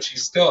that. But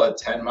she's still at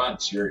 10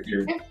 months. You're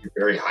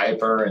very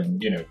hyper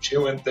and,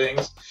 chewing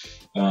things.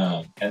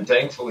 And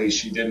thankfully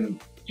she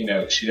didn't,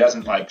 she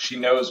doesn't she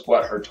knows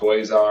what her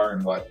toys are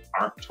and what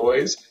aren't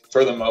toys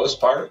for the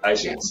most part, I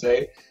should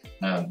say.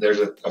 There's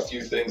a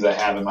few things I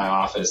have in my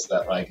office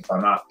that, like, if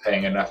I'm not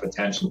paying enough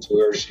attention to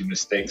her, she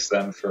mistakes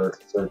them for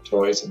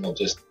toys and will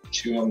just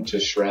chew them to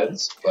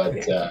shreds.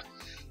 But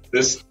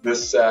this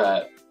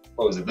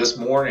what was it? This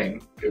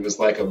morning, it was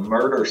like a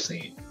murder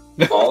scene.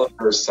 All of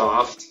her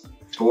soft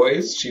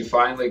toys, she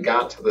finally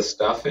got to the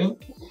stuffing,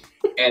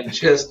 and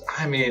just,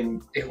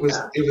 it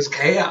was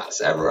chaos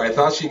everywhere. I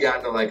thought she got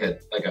into like a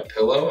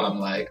pillow. I'm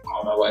like,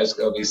 oh, my wife's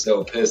gonna be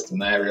so pissed, and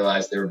then I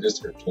realized they were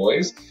just her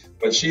toys.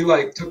 But she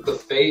took the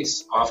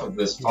face off of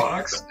this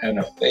fox and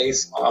a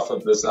face off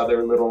of this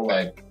other little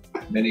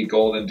mini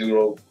golden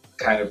doodle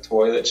kind of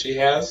toy that she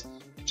has,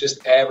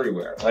 just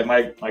everywhere. Like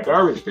my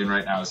garbage bin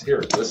right now is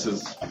here.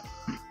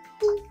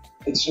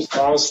 It's just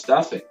all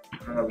stuffing. I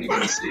don't know if you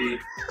can see.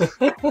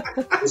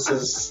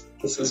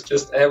 This is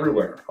just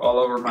everywhere, all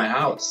over my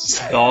house.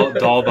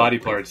 Doll body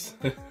parts.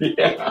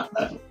 Yeah.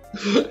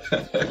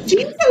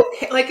 She's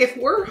okay. Like, if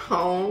we're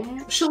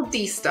home, she'll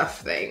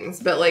de-stuff things,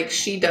 but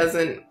she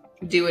doesn't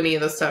do any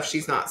of the stuff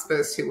she's not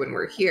supposed to when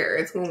we're here.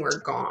 It's when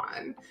we're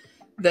gone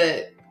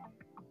that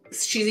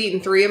she's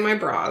eaten 3 of my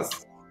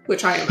bras,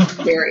 which I am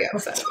very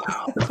upset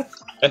about.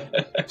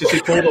 Did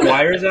she pull the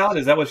wires out?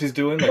 Is that what she's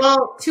doing?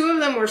 Well, 2 of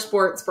them were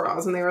sports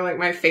bras, and they were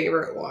my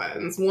favorite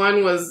ones.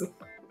 One was,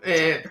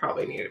 it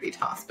probably needed to be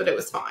tossed, but it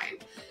was fine.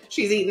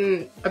 She's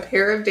eaten a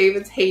pair of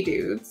David's Hey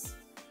Dudes.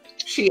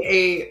 She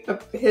ate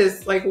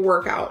his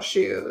workout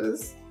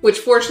shoes, which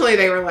fortunately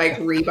they were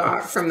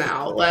Reebok from the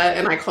outlet,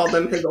 and I called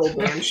them his old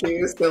man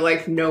shoes, so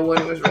no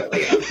one was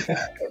really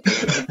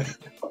upset.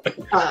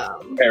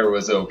 Hair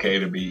was okay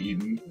to be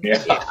eaten.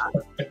 Yeah.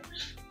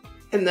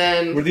 And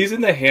then, were these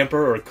in the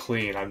hamper or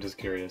clean? I'm just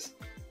curious.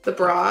 The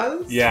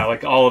bras? Yeah,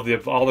 all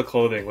the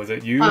clothing. Was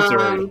it used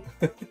or?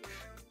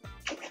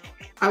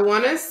 I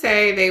want to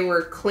say they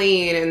were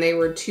clean and they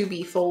were to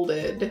be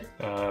folded.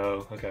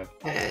 Oh, okay.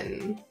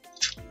 And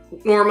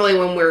normally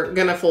when we're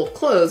gonna fold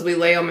clothes, we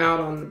lay them out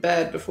on the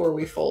bed before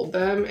we fold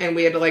them, and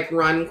we had to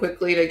run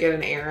quickly to get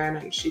an errand,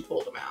 and she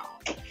pulled them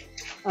out.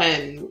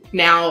 And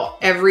now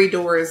every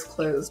door is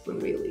closed when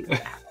we leave the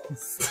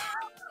house.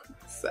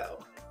 So,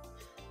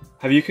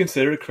 have you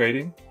considered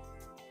crating?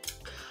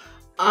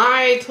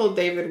 I told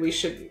David we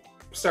should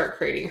start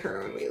crating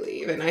her when we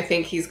leave, and I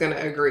think he's going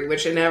to agree,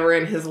 which never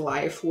in his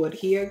life would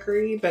he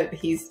agree, but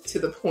he's to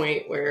the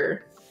point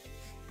where,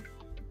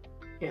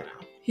 you know,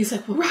 he's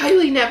like, well,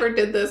 Riley never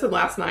did this, and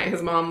last night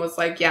his mom was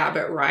like, yeah,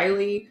 but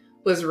Riley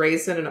was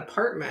raised in an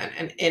apartment,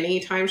 and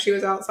anytime she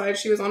was outside,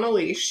 she was on a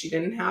leash. She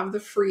didn't have the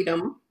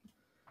freedom,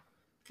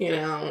 you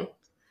know,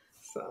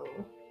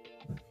 so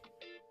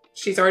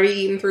she's already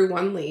eaten through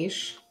one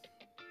leash.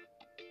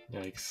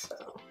 Yikes.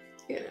 So,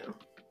 you know,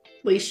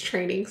 leash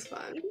training's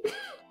fun.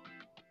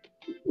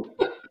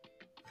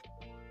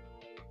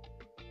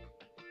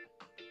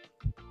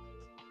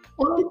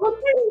 Well,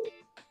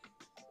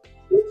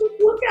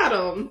 look at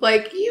him.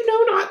 Like, you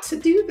know not to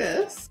do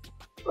this.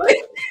 Like,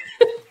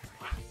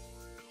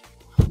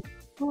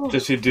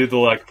 Does she do the,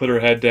 like, put her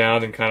head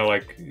down and kind of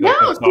like no,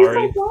 I'm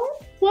sorry? like,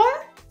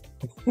 what?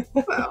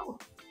 So,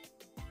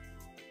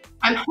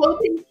 I'm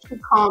hoping she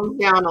calms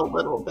down a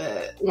little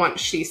bit once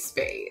she's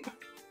spayed.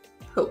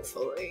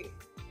 Hopefully.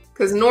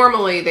 Because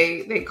normally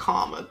they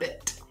calm a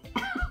bit.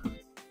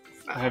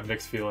 I have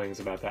mixed feelings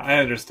about that. I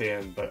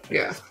understand, but I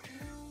Yeah. just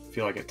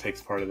feel like it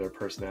takes part of their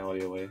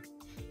personality away.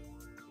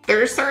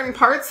 There's certain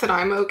parts that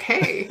I'm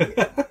okay.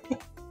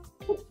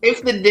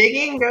 If the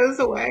digging goes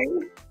away,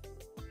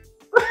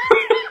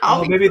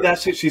 Oh, maybe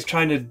that's it. She's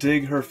trying to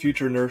dig her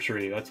future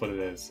nursery. That's what it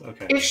is.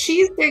 Okay. if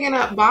she's digging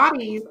up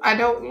bodies, I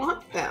don't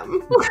want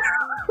them.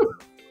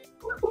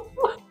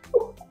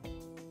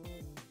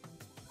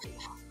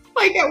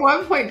 Like at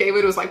one point,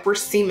 David was like, we're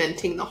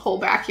cementing the whole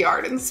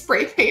backyard and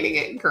spray painting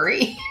it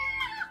green.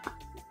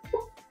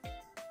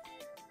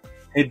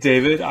 Hey,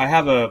 David, I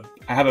have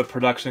a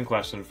production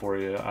question for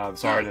you. I'm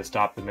sorry to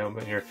stop the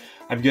moment here.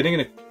 I'm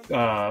getting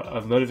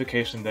a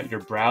notification that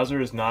your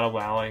browser is not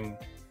allowing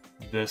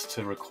this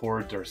to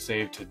record or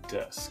save to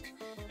disk.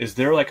 Is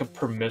there like a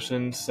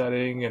permission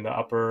setting in the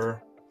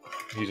upper?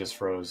 He just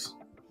froze.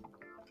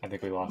 I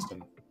think we lost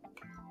him.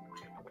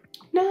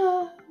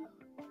 No.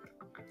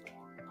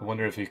 I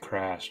wonder if he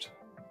crashed.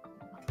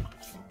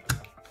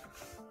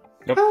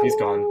 Nope, he's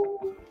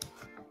gone.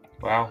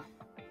 Wow.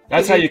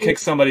 That's how you kick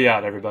somebody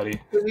out,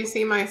 everybody. Did you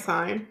see my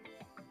sign?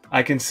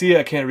 I can see it,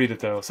 I can't read it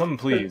though. Something,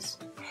 please.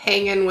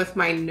 Hanging with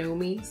my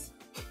gnomies.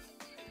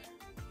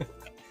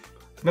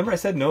 Remember I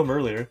said gnome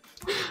earlier.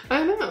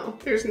 I know.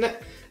 There's no.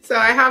 So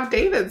I have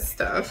David's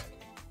stuff.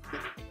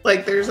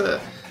 Like there's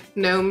a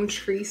gnome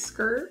tree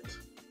skirt,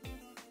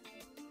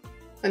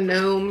 a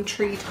gnome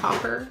tree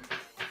topper.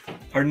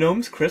 Are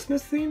gnomes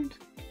Christmas themed?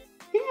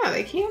 Yeah,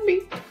 they can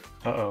be.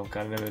 Uh-oh,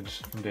 got an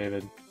image from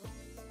David.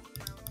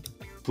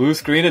 Blue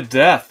screen of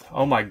death.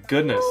 Oh my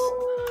goodness.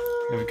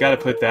 We've got to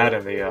put that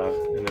in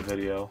the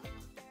video.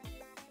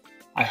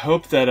 I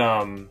hope that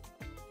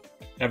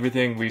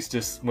everything we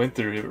just went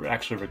through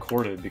actually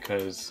recorded,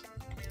 because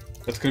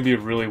that's going to be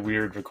a really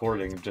weird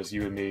recording, just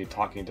you and me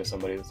talking to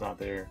somebody that's not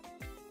there.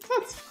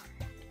 That's fine.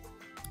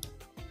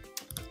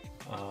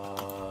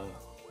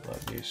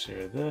 Let me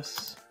share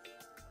this.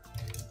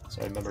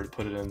 So I remember to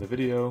put it in the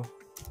video.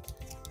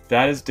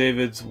 That is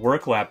David's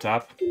work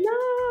laptop.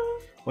 No.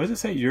 What does it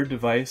say? Your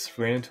device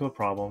ran into a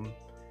problem.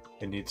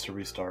 It needs to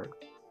restart.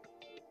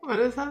 What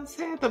does that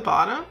say at the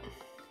bottom?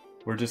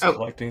 We're just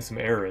collecting some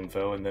error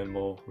info and then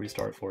we'll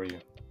restart for you.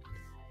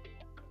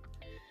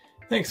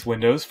 Thanks,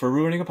 Windows, for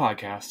ruining a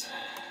podcast.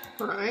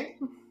 Right.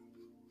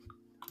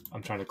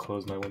 I'm trying to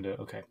close my window.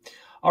 Okay.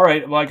 All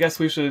right. Well, I guess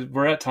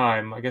we're at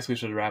time. I guess we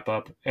should wrap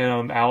up.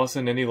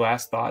 Allison, any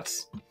last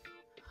thoughts?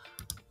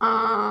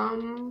 How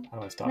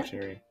do I stop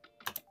sharing?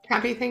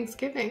 Happy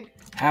Thanksgiving.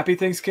 Happy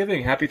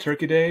Thanksgiving. Happy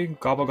Turkey Day.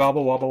 Gobble,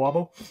 gobble, wobble,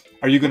 wobble.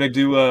 Are you going to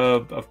do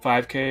a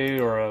 5K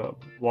or a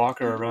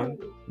walk or a run?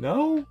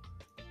 No?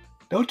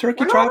 No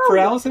turkey trot for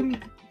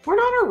Allison? We're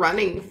not a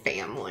running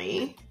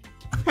family.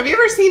 Have you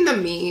ever seen the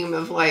meme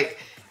of like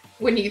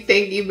when you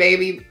think you may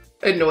be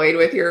annoyed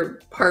with your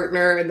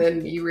partner and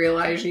then you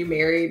realize you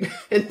married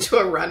into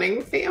a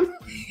running family?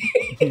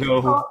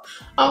 No.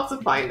 I'll have to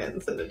find it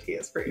and send it to you.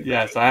 It's pretty funny.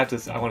 Yes,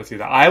 I want to see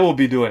that. I will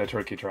be doing a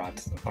turkey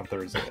trot on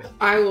Thursday.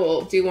 I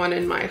will do one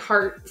in my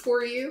heart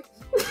for you.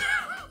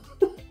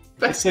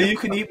 So you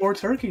can eat more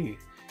turkey.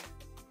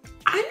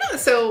 I know.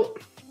 So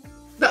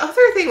the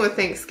other thing with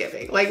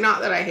Thanksgiving, like,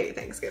 not that I hate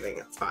Thanksgiving,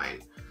 it's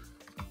fine.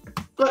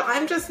 But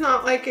I'm just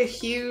not like a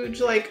huge,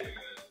 like,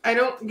 I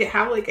don't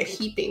have like a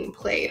heaping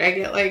plate. I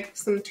get like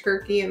some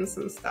turkey and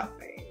some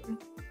stuffing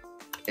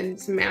and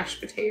some mashed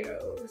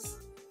potatoes.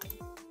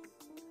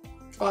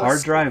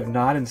 Hard drive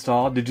not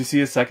installed. Did you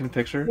see a second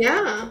picture?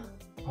 Yeah.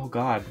 Oh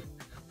God.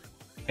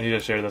 I need to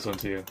share this one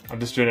to you. I'm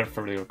just doing it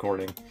for the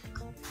recording.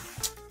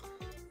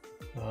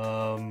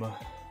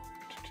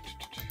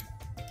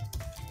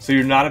 So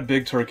you're not a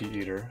big turkey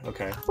eater,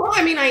 okay? Well,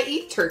 I mean, I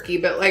eat turkey,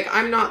 but like,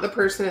 I'm not the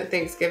person at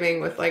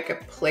Thanksgiving with like a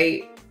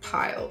plate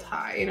piled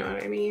high. You know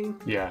what I mean?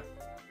 Yeah,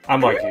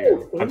 I'm like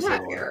you. I'm not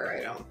similar. here,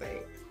 I don't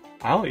think.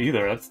 I don't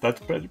either.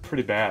 That's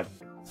pretty bad.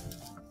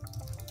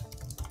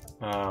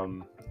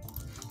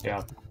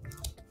 Yeah.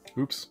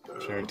 Oops.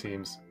 Sharing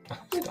teams.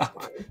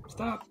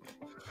 Stop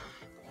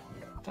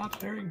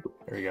sharing.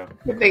 There you go.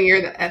 Good thing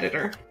you're the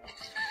editor.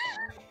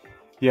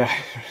 Yeah.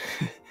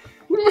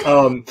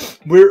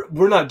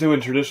 We're not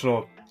doing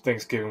traditional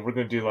Thanksgiving. We're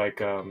gonna do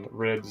like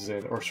ribs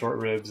or short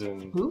ribs,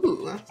 and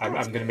Ooh,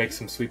 I'm gonna make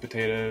some sweet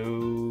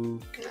potato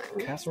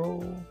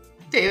casserole.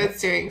 David's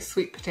doing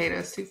sweet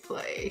potato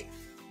souffle.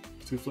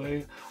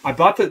 Souffle.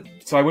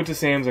 I went to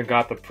Sam's and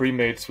got the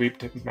pre-made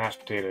sweet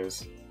mashed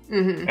potatoes,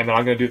 and then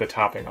I'm gonna do the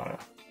topping on it.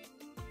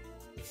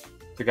 So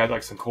I got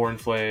like some corn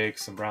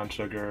flakes, some brown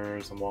sugar,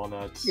 some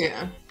walnuts.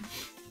 Yeah.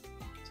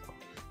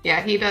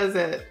 Yeah, he does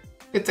it.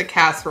 It's a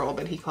casserole,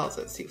 but he calls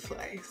it souffle.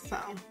 So.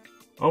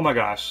 Oh my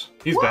gosh,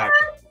 he's back.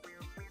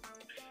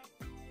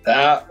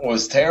 That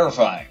was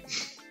terrifying.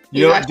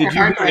 Did you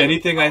hear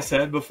anything I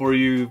said before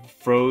you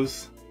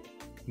froze?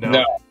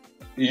 No.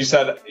 You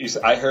said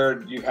I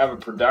heard you have a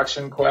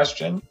production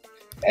question,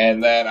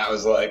 and then I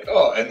was like,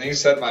 oh, and then you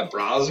said my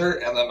browser,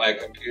 and then my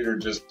computer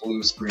just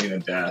blue screen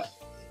of death.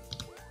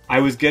 I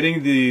was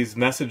getting these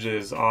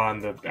messages on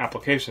the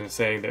application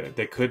saying that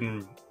they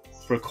couldn't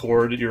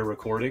record your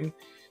recording.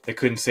 They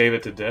couldn't save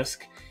it to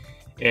disk.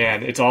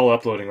 And it's all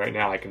uploading right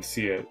now. I can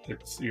see it.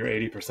 You're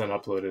 80%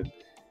 uploaded.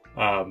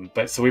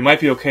 But so we might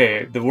be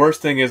okay. The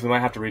worst thing is we might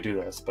have to redo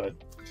this, but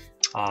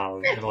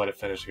I'm going to let it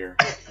finish here.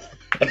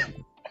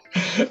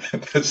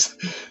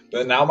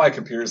 But now my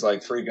computer's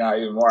like freaking out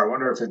even more. I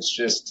wonder if it's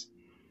just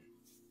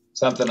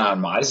something on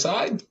my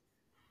side.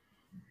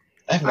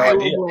 I have no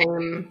idea. Will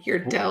blame your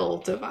Dell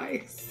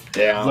device.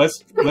 Yeah.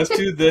 Let's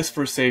do this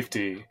for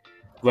safety.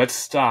 Let's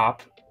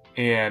stop,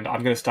 and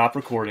I'm going to stop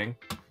recording.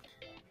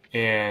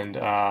 And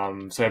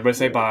so everybody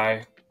say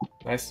bye.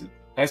 Nice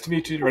to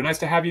meet you. Or nice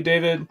to have you,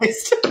 David.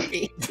 Nice to meet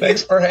you.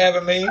 Thanks for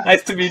having me.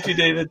 Nice to meet you,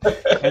 David.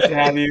 Nice to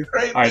have you.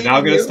 Great All right, now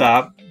I'm going to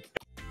stop.